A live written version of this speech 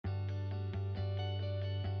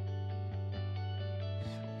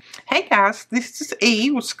Hey guys, this is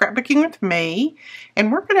E with Scrapbooking with Me,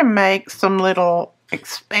 and we're going to make some little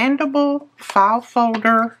expandable file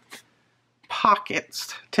folder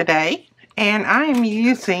pockets today. And I am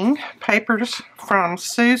using papers from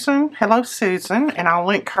Susan, Hello Susan, and I'll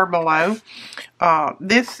link her below.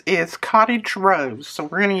 This is Cottage Rose, so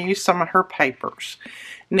we're going to use some of her papers.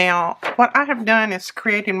 Now, what I have done is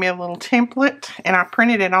created me a little template, and I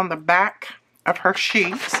printed it on the back of her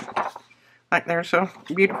sheets. Like there's a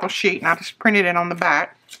beautiful sheet, and I just printed it on the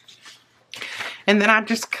back. And then I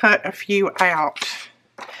just cut a few out.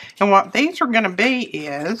 And what these are going to be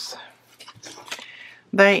is,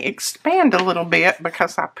 they expand a little bit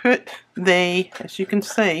because I put as you can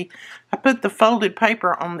see, I put the folded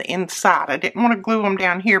paper on the inside. I didn't want to glue them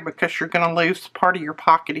down here because you're going to lose part of your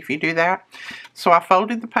pocket if you do that. So I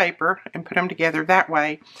folded the paper and put them together that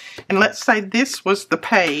way. And let's say this was the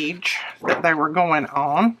page that they were going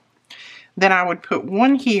on. Then I would put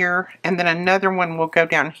one here, and then another one will go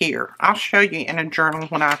down here. I'll show you in a journal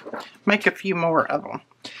when I make a few more of them.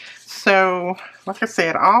 So, like I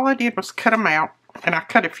said, all I did was cut them out, and I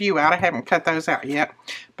cut a few out. I haven't cut those out yet.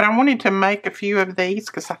 But I wanted to make a few of these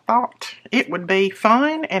because I thought it would be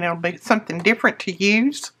fun, and it'll be something different to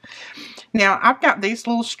use. Now, I've got these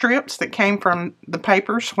little strips that came from the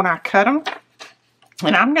papers when I cut them.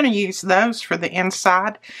 And I'm going to use those for the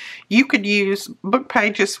inside. You could use book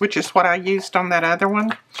pages, which is what I used on that other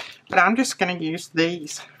one. But I'm just going to use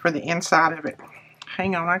these for the inside of it.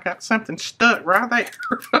 Hang on, I got something stuck right there.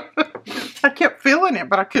 I kept feeling it,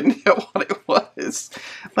 but I couldn't tell what it was.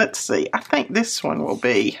 Let's see. I think this one will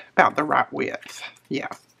be about the right width. Yeah.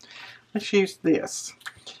 Let's use this.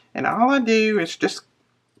 And all I do is just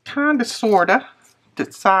kind of, sort of,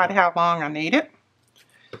 decide how long I need it.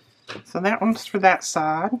 So that one's for that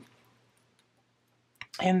side.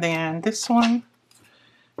 And then this one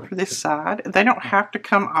for this side. They don't have to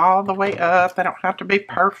come all the way up. They don't have to be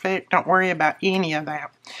perfect. Don't worry about any of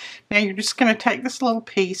that. Now you're just going to take this little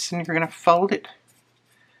piece and you're going to fold it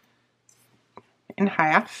in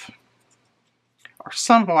half. Or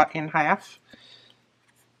somewhat in half.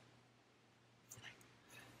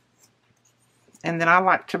 And then I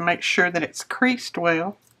like to make sure that it's creased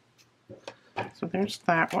well. So there's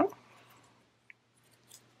that one.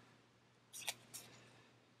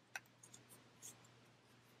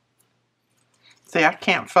 See, I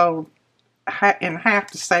can't fold in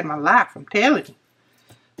half to save my life, I'm telling you.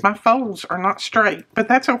 My folds are not straight, but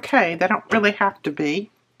that's okay. They don't really have to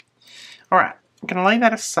be. Alright, I'm going to lay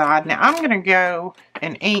that aside. Now I'm going to go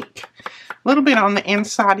and ink a little bit on the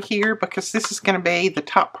inside here because this is going to be the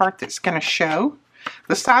top part that's going to show.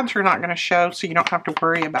 The sides are not going to show, so you don't have to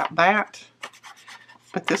worry about that.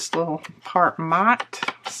 But this little part might,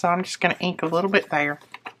 so I'm just going to ink a little bit there.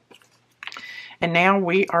 And now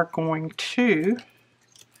we are going to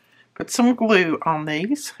put some glue on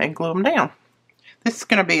these and glue them down. This is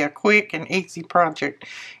going to be a quick and easy project.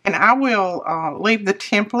 And I will leave the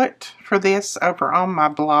template for this over on my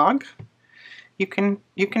blog. You can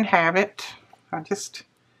have it. I just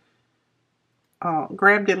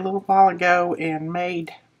grabbed it a little while ago and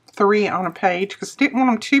made 3 on a page because I didn't want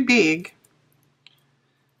them too big.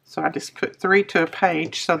 So I just put 3 to a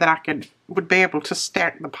page so that I would be able to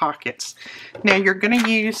stack the pockets. Now you're going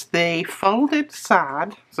to use the folded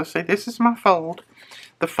side. So see, this is my fold.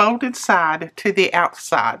 The folded side to the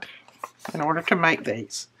outside in order to make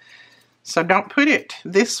these. So don't put it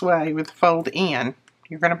this way with the fold in.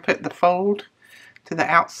 You're going to put the fold to the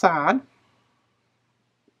outside.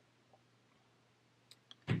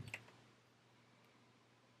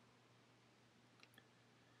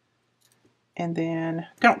 And then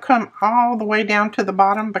don't come all the way down to the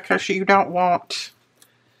bottom because you don't want,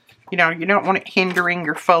 you don't want it hindering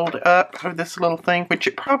your fold up of this little thing, which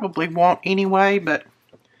it probably won't anyway, but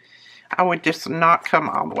I would just not come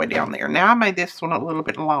all the way down there. Now I made this one a little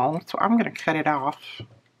bit long, so I'm going to cut it off.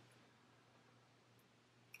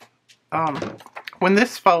 When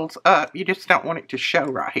this folds up, you just don't want it to show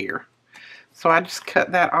right here. So I just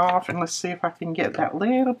cut that off, and let's see if I can get that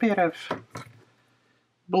little bit of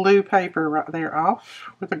blue paper right there off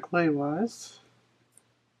where the glue was.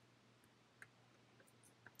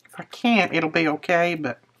 If I can't, it'll be okay,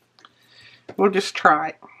 but we'll just try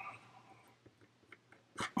it.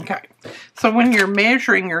 Okay, so when you're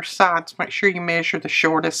measuring your sides, make sure you measure the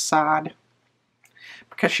shortest side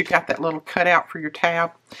because you got that little cutout for your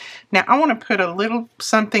tab. Now I want to put a little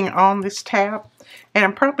something on this tab, and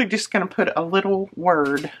I'm probably just going to put a little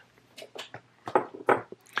word.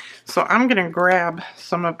 So I'm going to grab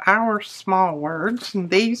some of our small words, and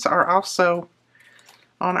these are also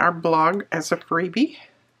on our blog as a freebie.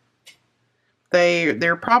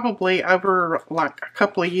 They're probably over like a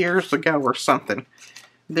couple of years ago or something.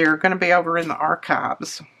 They're going to be over in the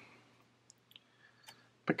archives.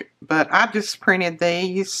 But I just printed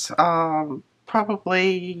these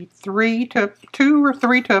probably 2 or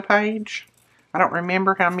 3 to a page. I don't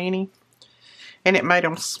remember how many. And it made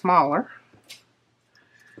them smaller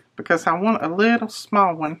because I want a little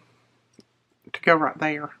small one to go right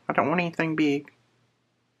there. I don't want anything big.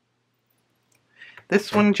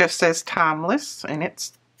 This one just says timeless and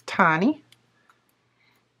it's tiny.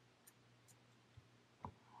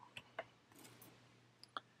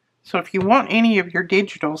 So if you want any of your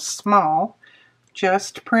digitals small,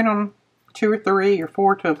 just print them 2 or 3 or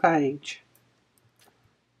 4 to a page.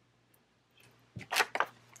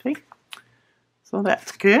 See? So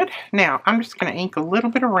that's good. Now I'm just going to ink a little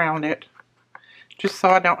bit around it, just so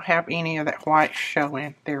I don't have any of that white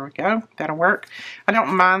showing. There we go. That'll work. I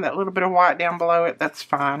don't mind that little bit of white down below it. That's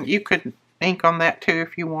fine. You could ink on that too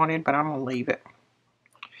if you wanted, but I'm going to leave it.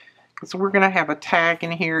 So we're going to have a tag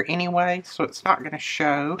in here anyway, so it's not going to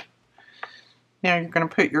show. Now you're going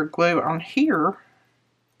to put your glue on here,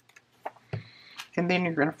 and then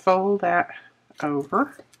you're going to fold that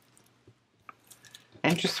over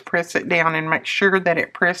and just press it down and make sure that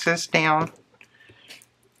it presses down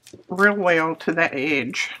real well to that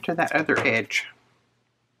edge, to that other edge.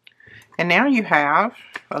 And now you have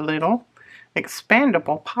a little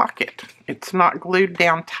expandable pocket. It's not glued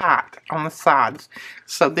down tight on the sides.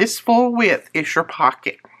 So this full width is your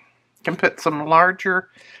pocket. You can put some larger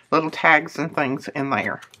little tags and things in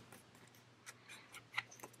there.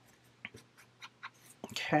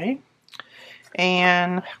 Okay.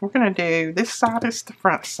 And we're going to do, this side is the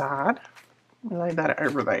front side. Lay that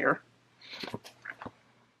over there.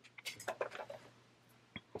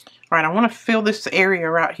 Alright, I want to fill this area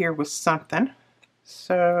right here with something.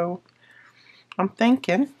 So, I'm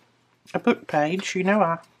thinking a book page. You know,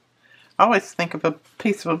 I always think of a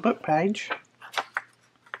piece of a book page.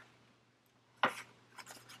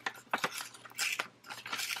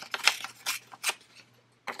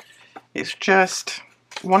 It's just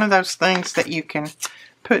one of those things that you can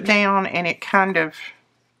put down and it kind of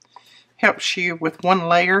helps you with one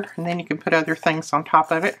layer, and then you can put other things on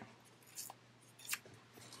top of it.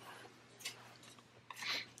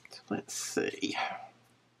 So let's see.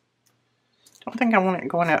 Don't think I want it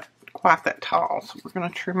going up quite that tall, so we're going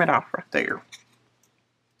to trim it off right there.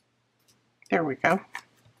 There we go.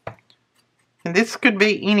 And this could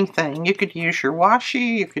be anything. You could use your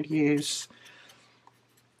washi, you could use,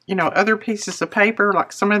 you know, other pieces of paper,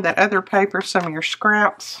 like some of that other paper, some of your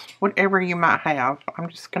scraps, whatever you might have. I'm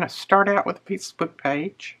just going to start out with a piece of book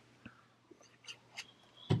page.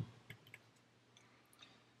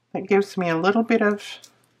 That gives me a little bit of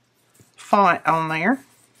font on there.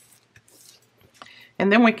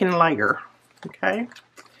 And then we can layer, okay?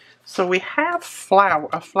 So we have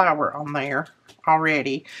a flower on there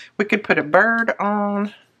already. We could put a bird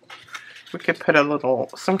on. We could put a little,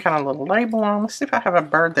 some kind of little label on. Let's see if I have a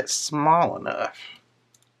bird that's small enough.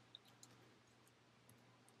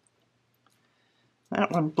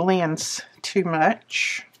 That one blends too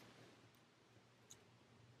much.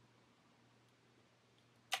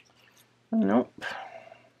 Nope.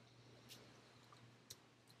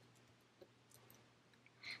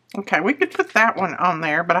 Okay, we could put that one on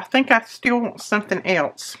there, but I think I still want something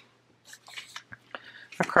else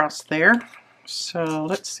across there. So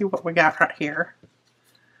let's see what we got right here.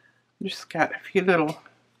 Just got a few little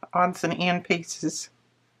odds and end pieces.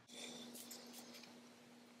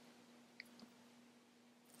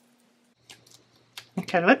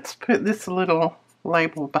 Okay, let's put this little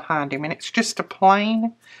label behind him, and it's just a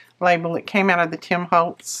plain label. It came out of the Tim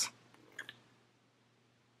Holtz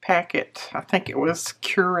packet. I think it was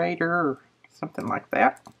Curator or something like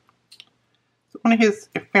that. It's one of his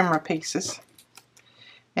ephemera pieces.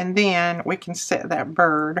 And then we can set that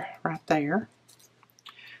bird right there.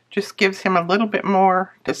 Just gives him a little bit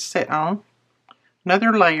more to sit on.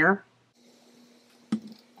 Another layer.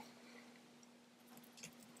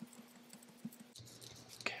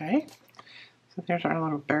 Okay. So there's our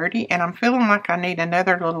little birdie. And I'm feeling like I need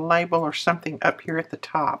another little label or something up here at the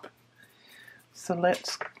top. So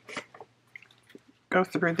let's go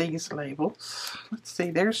through these labels. Let's see,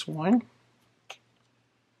 there's one.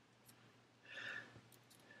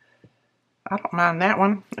 I don't mind that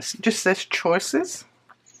one. It just says choices.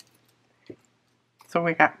 So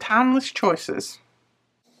we got timeless choices.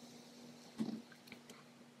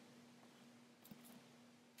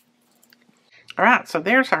 Alright, so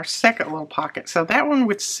there's our second little pocket. So that one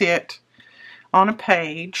would sit on a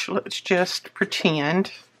page. Let's just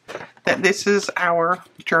pretend. that this is our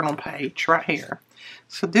journal page right here.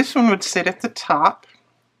 So this one would sit at the top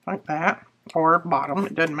like that, or bottom,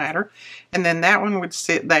 it doesn't matter. And then that one would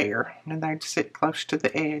sit there, and they'd sit close to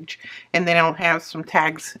the edge. And then it'll have some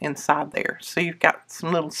tags inside there. So you've got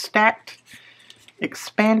some little stacked,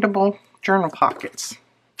 expandable journal pockets.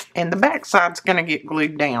 And the back side's going to get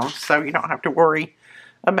glued down, so you don't have to worry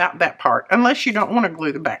about that part. Unless you don't want to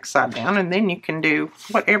glue the back side down, and then you can do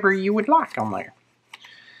whatever you would like on there.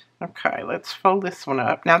 Okay, let's fold this one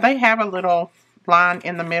up. Now they have a little line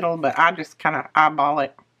in the middle, but I just kind of eyeball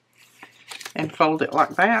it and fold it like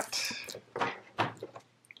that.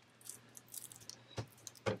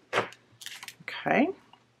 Okay.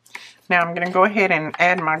 Now I'm going to go ahead and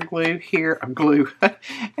add my glue here.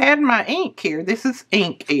 Add my ink here. This is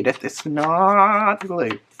ink, Edith. It's not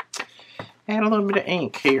glue. Add a little bit of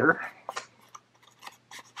ink here.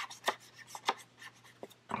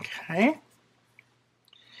 Okay.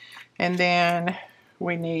 And then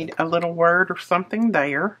we need a little word or something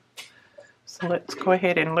there. So let's go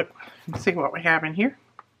ahead and look and see what we have in here.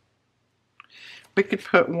 We could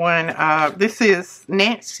put one, this is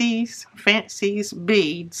Nancy's Fancies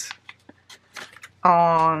Beads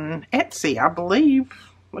on Etsy, I believe.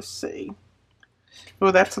 Let's see.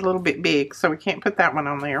 Well, that's a little bit big, so we can't put that one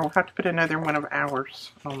on there. We'll have to put another one of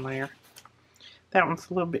ours on there. That one's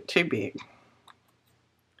a little bit too big.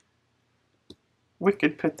 We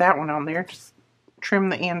could put that one on there, just trim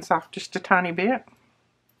the ends off just a tiny bit.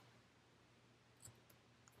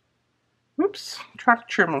 Oops, try to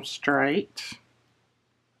trim them straight,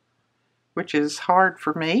 which is hard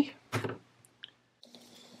for me.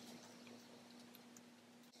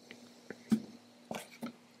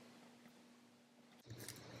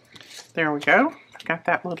 There we go. Got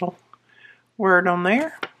that little word on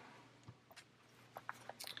there.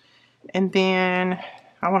 And then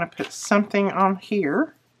I want to put something on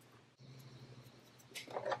here.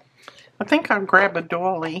 I think I'll grab a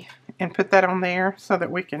doily and put that on there so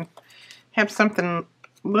that we can have something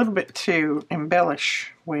a little bit to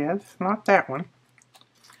embellish with. Not that one.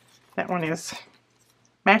 That one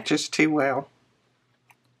matches too well.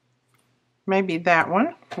 Maybe that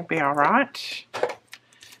one will be alright.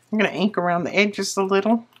 I'm going to ink around the edges a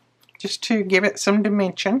little just to give it some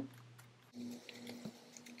dimension.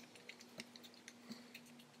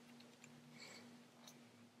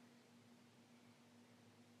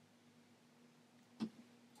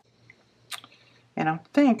 And I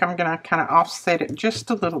think I'm going to kind of offset it just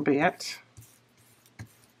a little bit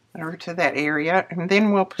over to that area. And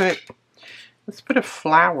then we'll let's put a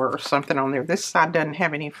flower or something on there. This side doesn't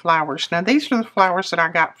have any flowers. Now these are the flowers that I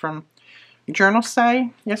got from Journal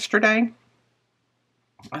Say yesterday.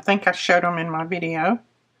 I think I showed them in my video.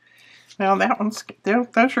 Now that one's,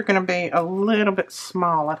 those are going to be a little bit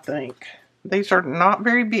small, I think. These are not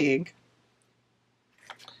very big.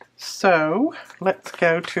 So let's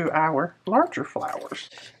go to our larger flowers.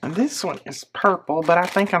 And this one is purple, but I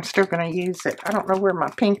think I'm still going to use it. I don't know where my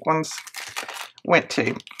pink ones went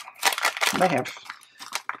to. They have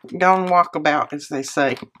gone walkabout, as they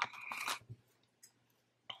say.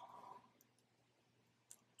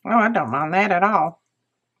 Oh, I don't mind that at all.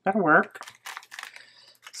 That'll work.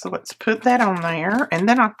 So let's put that on there. And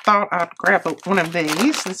then I thought I'd grab one of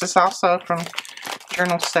these. This is also from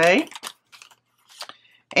Journal Say.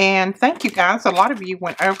 And thank you guys. A lot of you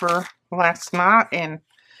went over last night and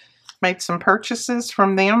made some purchases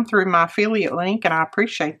from them through my affiliate link, and I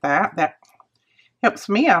appreciate that. That helps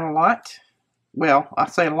me out a lot. Well, I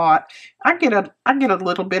say a lot. I get a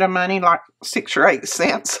little bit of money, like 6 or 8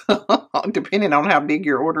 cents, depending on how big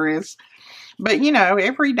your order is. But you know,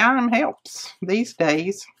 every dime helps these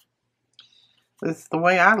days. That's the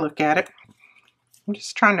way I look at it. I'm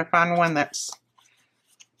just trying to find one that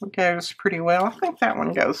goes pretty well. I think that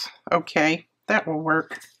one goes okay. That will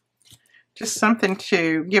work. Just something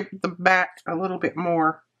to give the back a little bit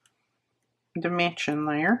more dimension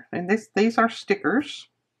there. And these are stickers.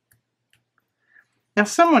 Now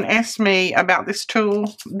someone asked me about this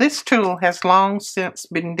tool. This tool has long since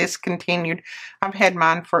been discontinued. I've had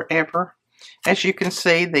mine forever. As you can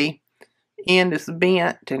see, the end is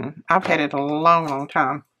bent, and I've had it a long, long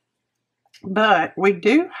time. But we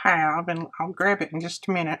do have, and I'll grab it in just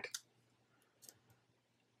a minute.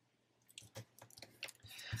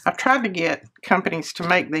 I've tried to get companies to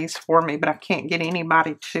make these for me, but I can't get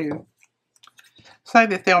anybody to say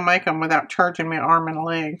that they'll make them without charging me an arm and a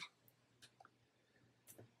leg.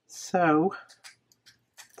 So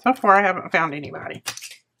far I haven't found anybody.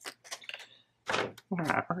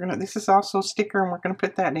 Alright, this is also a sticker, and we're gonna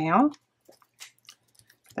put that down.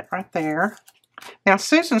 That right there. Now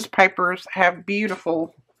Susan's papers have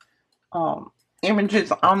beautiful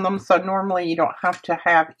images on them, so normally you don't have to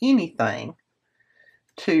have anything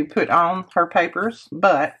to put on her papers,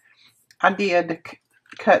 but I did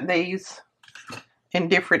cut these in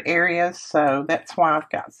different areas, so that's why I've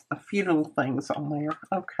got a few little things on there.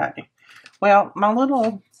 Okay, well,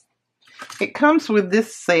 it comes with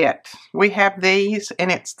this set. We have these,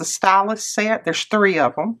 and it's the stylus set. There's 3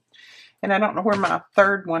 of them, and I don't know where my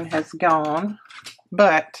third one has gone,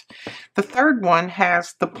 but the third one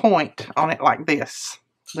has the point on it like this,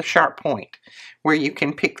 the sharp point, where you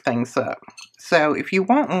can pick things up. So if you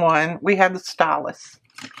want one, we have the stylus.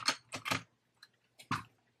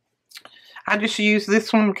 I just use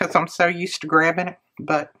this one because I'm so used to grabbing it,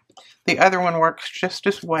 but the other one works just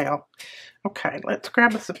as well. Okay, let's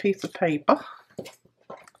grab us a piece of paper.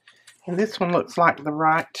 And this one looks like the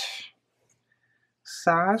right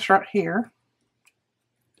size right here.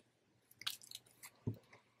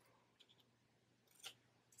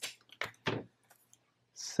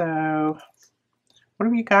 So, what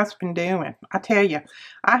have you guys been doing? I tell you,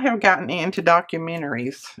 I have gotten into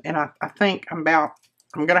documentaries, and I think I'm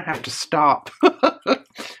going to have to stop.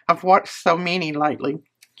 I've watched so many lately.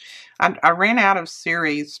 I ran out of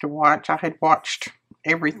series to watch. I had watched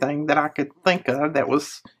everything that I could think of that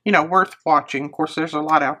was, you know, worth watching. Of course, there's a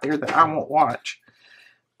lot out there that I won't watch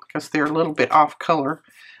because they're a little bit off color.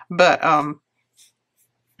 But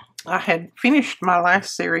I had finished my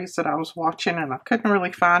last series that I was watching, and I couldn't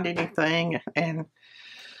really find anything. And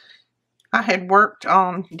I had worked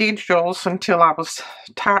on digitals until I was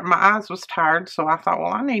tired. My eyes was tired, so I thought,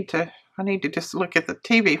 well, I need to just look at the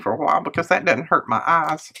TV for a while because that doesn't hurt my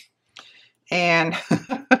eyes. And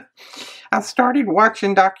I started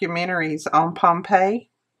watching documentaries on Pompeii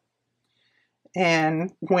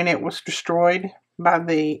and when it was destroyed by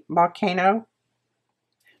the volcano.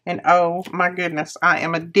 And oh my goodness, I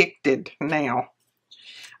am addicted now.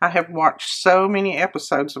 I have watched so many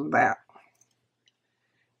episodes of that.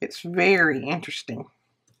 It's very interesting.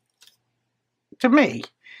 To me.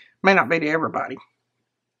 May not be to everybody.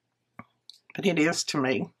 But it is to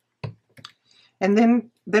me. And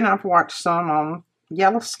then I've watched some on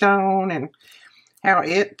Yellowstone and how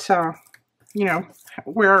it, you know,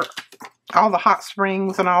 where all the hot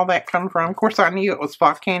springs and all that come from. Of course, I knew it was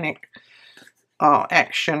volcanic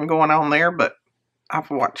action going on there, but I've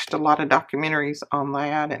watched a lot of documentaries on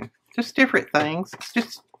that and just different things. It's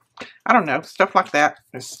just, I don't know, stuff like that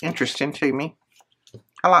is interesting to me.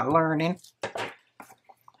 I like learning. I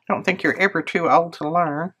don't think you're ever too old to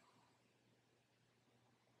learn.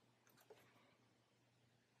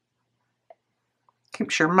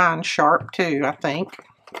 Keeps your mind sharp too, I think.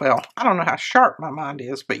 Well, I don't know how sharp my mind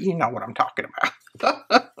is, but you know what I'm talking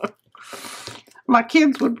about. My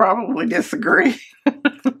kids would probably disagree.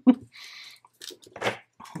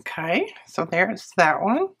 Okay, so there's that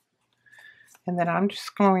one. And then I'm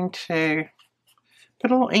just going to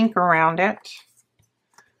put a little ink around it.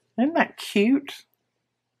 Isn't that cute?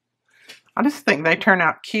 I just think they turn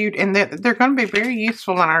out cute, and they're going to be very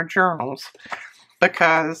useful in our journals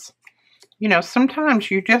because, you know,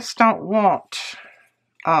 sometimes you just don't want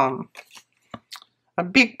a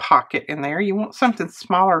big pocket in there. You want something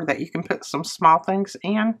smaller that you can put some small things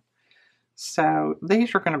in. So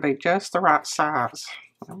these are going to be just the right size.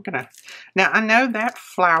 Now I know that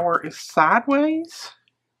flower is sideways.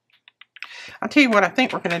 I'll tell you what, I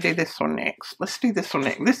think we're going to do this one next. Let's do this one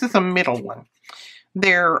next. This is a middle one.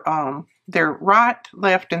 They're right,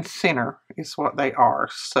 left, and center is what they are.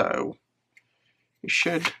 So you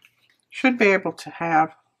should be able to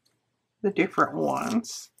have the different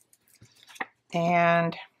ones.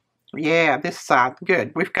 And yeah, this side,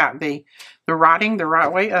 good. We've got the writing the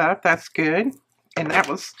right way up. That's good. And that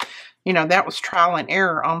was, you know, that was trial and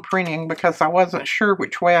error on printing because I wasn't sure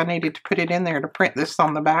which way I needed to put it in there to print this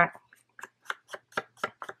on the back.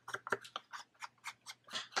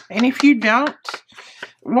 And if you don't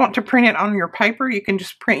want to print it on your paper, you can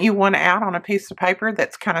just print you one out on a piece of paper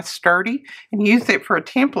that's kind of sturdy and use it for a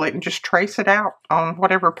template and just trace it out on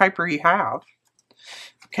whatever paper you have.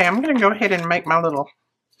 Okay, I'm going to go ahead and make my little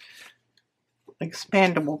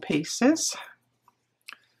expandable pieces.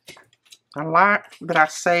 I like that I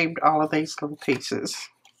saved all of these little pieces.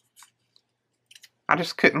 I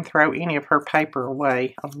just couldn't throw any of her paper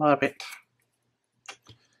away. I love it.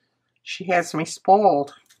 She has me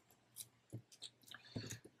spoiled.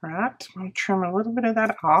 Right, I'm going to trim a little bit of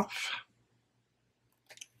that off.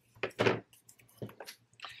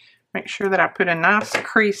 Make sure that I put a nice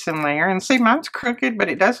crease in there. And see, mine's crooked, but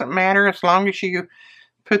it doesn't matter as long as you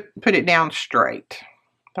put it down straight.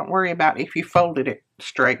 Don't worry about if you folded it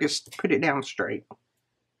straight. Just put it down straight.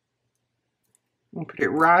 And put it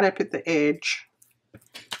right up at the edge.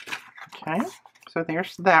 Okay. So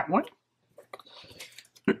there's that one.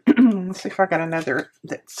 Let's see if I got another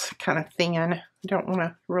that's kind of thin. I don't want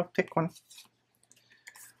a real thick one.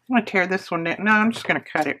 I'm going to tear this one down. No, I'm just going to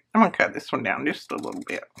cut it. I'm going to cut this one down just a little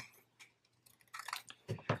bit.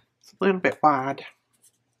 It's a little bit wide.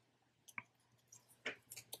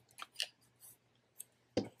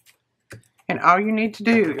 And all you need to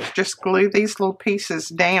do is just glue these little pieces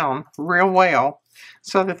down real well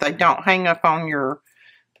so that they don't hang up on your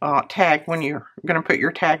tag when you're going to put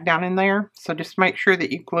your tag down in there. So just make sure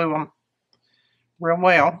that you glue them real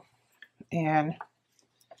well. And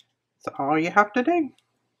that's all you have to do.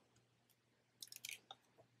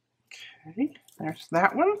 Okay, there's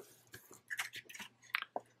that one.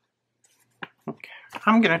 Okay,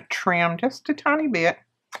 I'm going to trim just a tiny bit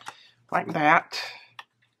like that.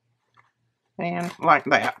 And like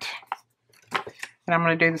that. And I'm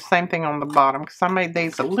going to do the same thing on the bottom because I made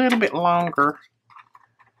these a little bit longer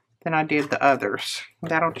than I did the others.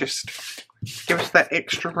 That'll just give us that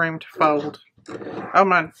extra room to fold. Oh,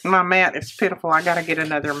 my mat is pitiful. I got to get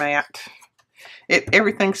another mat.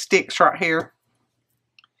 Everything sticks right here.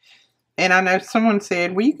 And I know someone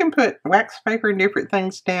said, well, you can put wax paper and different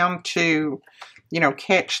things down to, you know,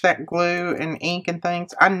 catch that glue and ink and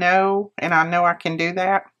things. I know, and I know I can do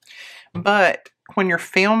that. But when you're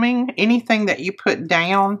filming, anything that you put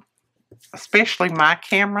down, especially my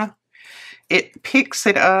camera, it picks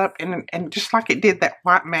it up, and just like it did that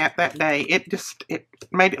white mat that day, it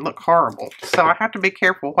made it look horrible. So I have to be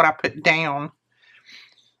careful what I put down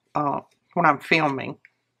when I'm filming.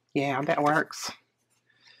 Yeah, that works.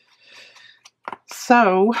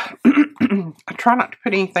 So I try not to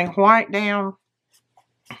put anything white down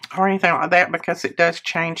or anything like that because it does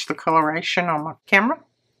change the coloration on my camera.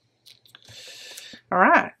 All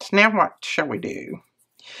right, now what shall we do?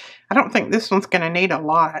 I don't think this one's going to need a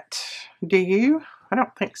lot. Do you? I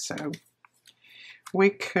don't think so.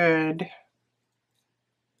 We could,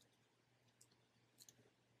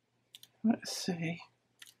 let's see.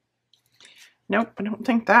 Nope, I don't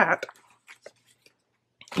think that.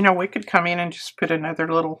 You know, we could come in and just put another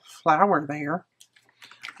little flower there.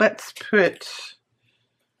 Let's put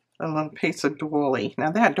a little piece of doily.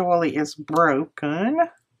 Now that doily is broken,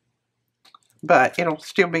 but it'll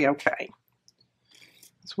still be okay.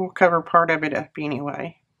 So we'll cover part of it up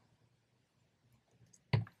anyway.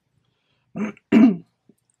 And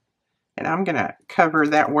I'm going to cover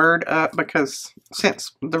that word up because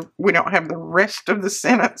since we don't have the rest of the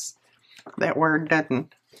sentence, that word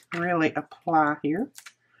doesn't really apply here.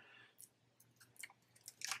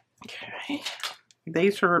 Okay.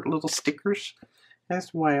 These are little stickers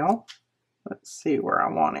as well. Let's see where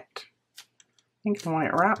I want it. I think I want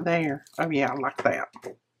it right there. Oh yeah, like that.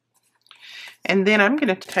 And then I'm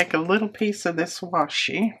going to take a little piece of this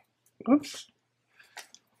washi. Oops.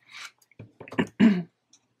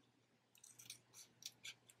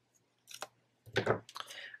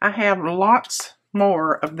 I have lots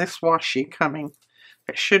more of this washi coming.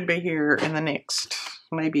 It should be here in the next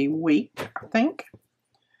maybe week, I think.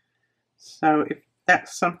 So if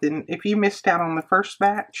that's something, if you missed out on the first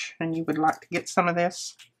batch and you would like to get some of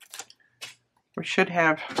this, we should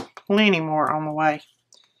have plenty more on the way.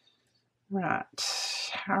 Right,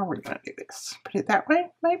 how are we going to do this? Put it that way,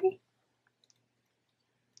 maybe?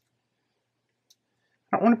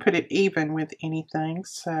 I don't want to put it even with anything,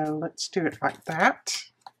 so let's do it like that.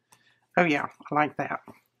 Oh yeah, I like that.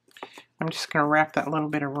 I'm just going to wrap that little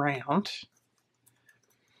bit around.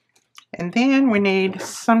 And then we need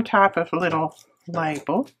some type of little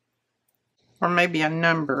label, or maybe a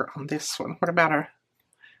number on this one. What about a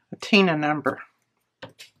Tina number?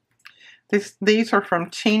 These are from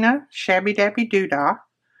Tina Shabby Dabby Doodah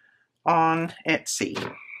on Etsy.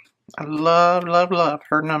 I love, love, love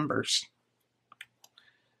her numbers.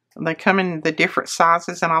 They come in the different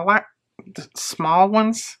sizes, and I like the small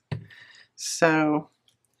ones. So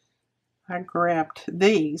I grabbed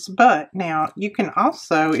these. But now you can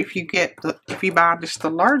also, if you buy just the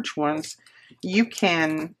large ones, you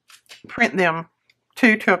can print them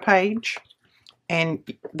two to a page, and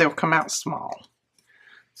they'll come out small.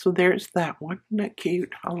 So there's that one. Isn't that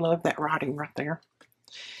cute? I love that writing right there.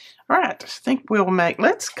 All right, I think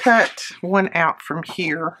let's cut one out from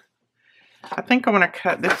here. I think I want to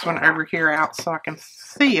cut this one over here out so I can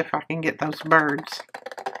see if I can get those birds.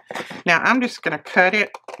 Now I'm just going to cut it.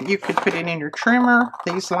 You could put it in your trimmer.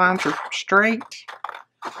 These lines are straight.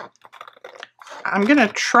 I'm going to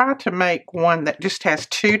try to make one that just has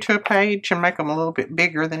two to a page and make them a little bit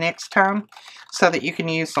bigger the next time so that you can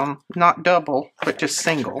use them not double but just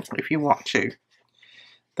single if you want to.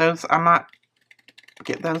 Those, I might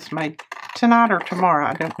get those made tonight or tomorrow.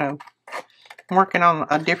 I don't know. working on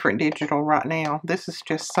a different digital right now. This is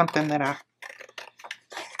just something that I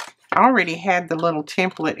already had the little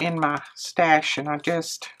template in my stash, and I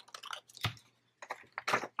just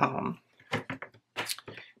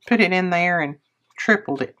put it in there and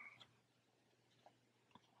tripled it.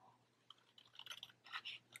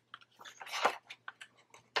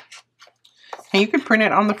 And you can print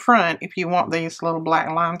it on the front if you want these little black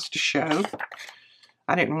lines to show.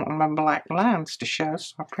 I didn't want my black lines to show,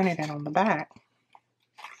 so I printed it on the back.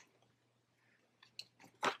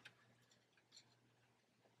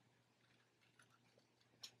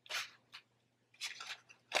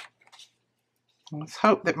 Let's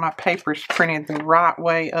hope that my paper's printed the right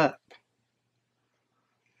way up.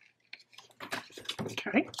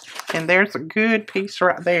 Okay, and there's a good piece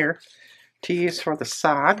right there to use for the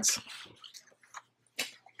sides.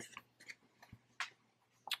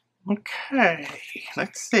 Okay,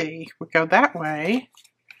 let's see. We go that way.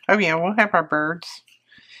 Oh yeah, we'll have our birds.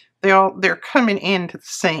 They're coming into the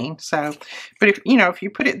scene. So, but if if you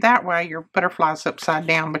put it that way, your butterfly's upside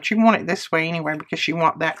down. But you want it this way anyway because you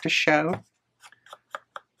want that to show.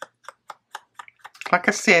 Like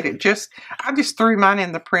I said, I just threw mine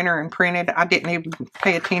in the printer and printed. I didn't even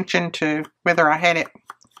pay attention to whether I had it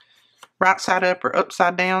right side up or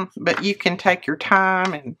upside down. But you can take your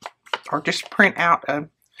time or just print out a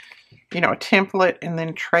template and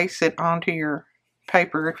then trace it onto your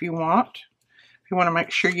paper if you want. If you want to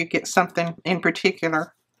make sure you get something in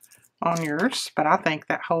particular on yours. But I think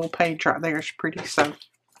that whole page right there is pretty, so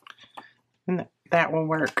and that will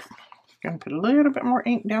work. I'm going to put a little bit more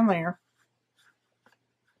ink down there.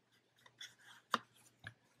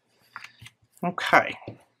 Okay,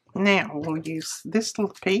 now we'll use this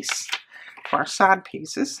little piece for our side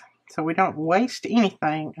pieces so we don't waste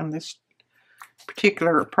anything in this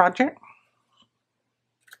particular project.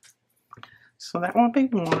 So that will be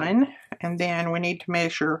one, and then we need to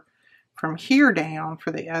measure from here down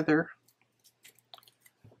for the other.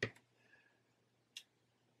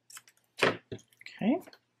 Okay,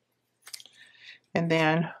 and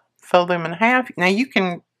then fold them in half. Now you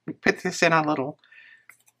can put this in a little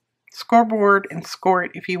scoreboard and score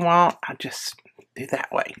it if you want. I just do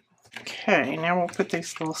that way. Okay, now we'll put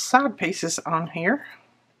these little side pieces on here.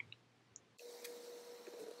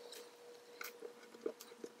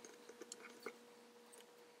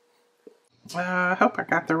 I hope I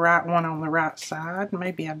got the right one on the right side.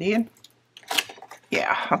 Maybe I did.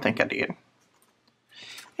 Yeah, I think I did.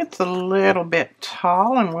 It's a little bit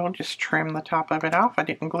tall, and we'll just trim the top of it off. I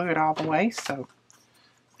didn't glue it all the way, so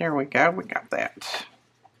there we go. We got that.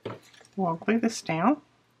 We'll glue this down.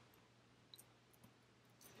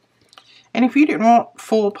 And if you didn't want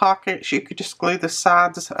full pockets, you could just glue the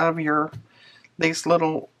sides of these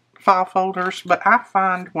little file folders. But I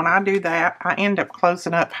find when I do that, I end up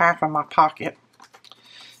closing up half of my pocket.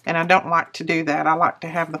 And I don't like to do that. I like to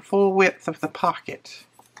have the full width of the pocket.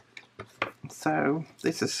 So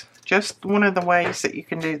this is just one of the ways that you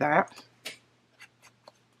can do that.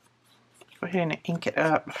 Go ahead and ink it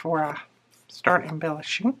up before I start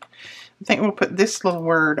embellishing. I think we'll put this little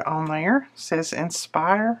word on there. It says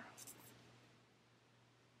inspire.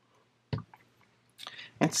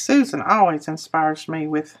 And Susan always inspires me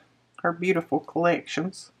with her beautiful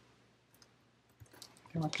collections.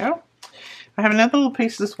 There we go. I have another little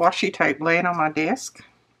piece of this washi tape laying on my desk.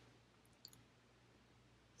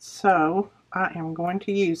 So I am going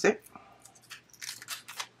to use it.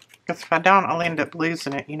 Because if I don't, I'll end up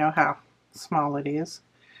losing it. You know how small it is.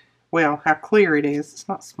 Well, how clear it is. It's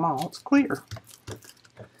not small, it's clear.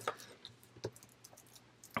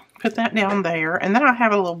 Put that down there. And then I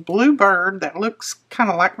have a little blue bird that looks kind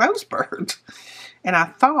of like those birds. And I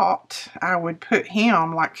thought I would put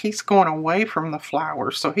him like he's going away from the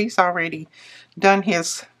flowers. So he's already done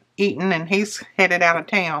his eating and he's headed out of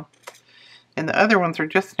town. And the other ones are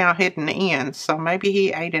just now heading in. So maybe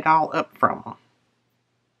he ate it all up from them.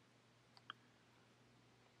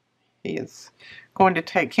 He is going to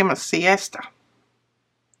take him a siesta.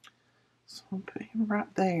 So I'll put him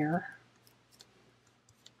right there.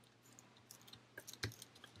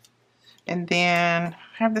 And then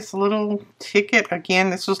I have this little ticket. Again,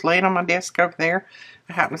 this was laid on my desk over there.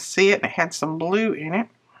 I happened to see it and it had some blue in it.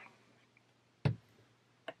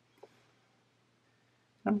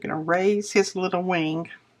 I'm going to raise his little wing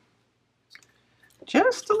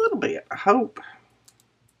just a little bit, I hope.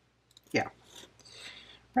 Yeah.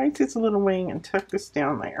 Raise his little wing and tuck this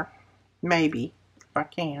down there. Maybe, if I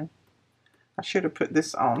can. I should have put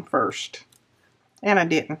this on first. And I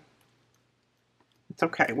didn't. It's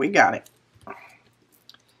okay, we got it.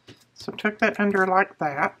 So tuck that under like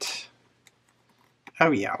that.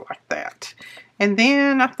 Oh yeah, like that. And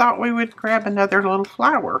then I thought we would grab another little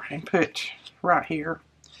flower and put right here,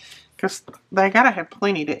 because they gotta have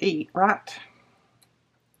plenty to eat, right?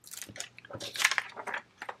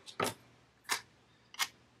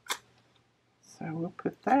 So we'll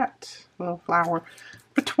put that little flower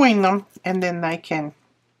between them, and then they can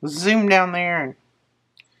zoom down there and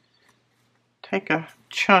take a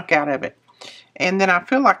chunk out of it. And then I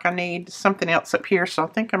feel like I need something else up here, so I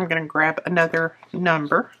think I'm going to grab another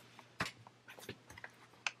number.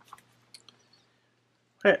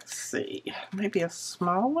 Let's see, maybe a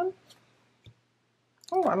small one.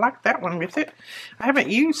 Oh, I like that one with it. I haven't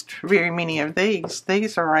used very many of these.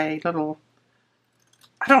 These are a little,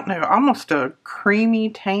 I don't know, almost a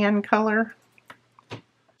creamy tan color.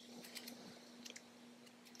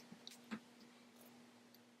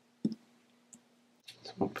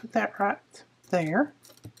 So we'll put that right there.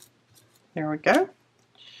 There we go.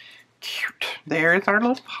 Cute. There's our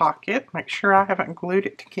little pocket. Make sure I haven't glued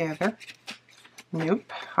it together.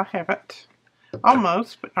 Nope, I haven't.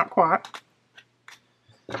 Almost, but not quite.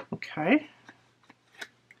 Okay.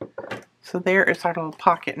 So there is our little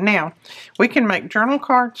pocket. Now, we can make journal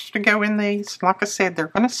cards to go in these. Like I said, they're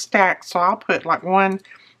going to stack, so I'll put like one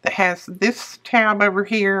that has this tab over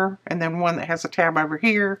here, and then one that has a tab over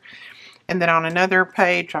here. And then on another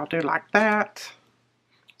page, I'll do like that.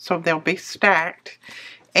 So they'll be stacked.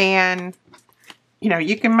 And, you know,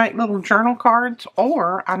 you can make little journal cards,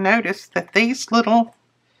 or I noticed that these little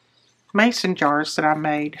mason jars that I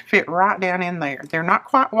made fit right down in there. They're not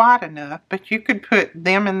quite wide enough, but you could put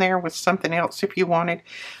them in there with something else if you wanted.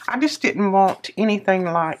 I just didn't want anything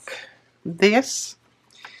like this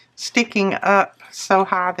sticking up so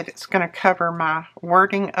high that it's going to cover my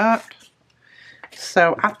wording up.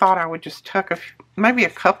 So I thought I would just tuck maybe a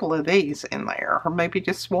couple of these in there, or maybe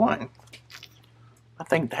just one. I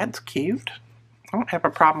think that's cute. I don't have a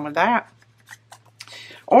problem with that.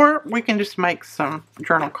 Or we can just make some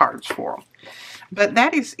journal cards for them. But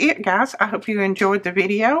that is it, guys. I hope you enjoyed the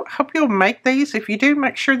video. I hope you'll make these. If you do,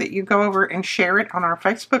 make sure that you go over and share it on our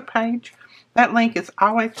Facebook page. That link is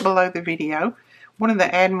always below the video. One of the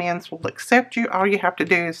admins will accept you. All you have to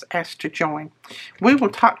do is ask to join. We will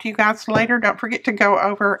talk to you guys later. Don't forget to go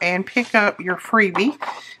over and pick up your freebie,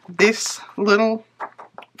 this little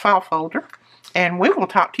file folder. And we will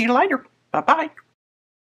talk to you later. Bye-bye.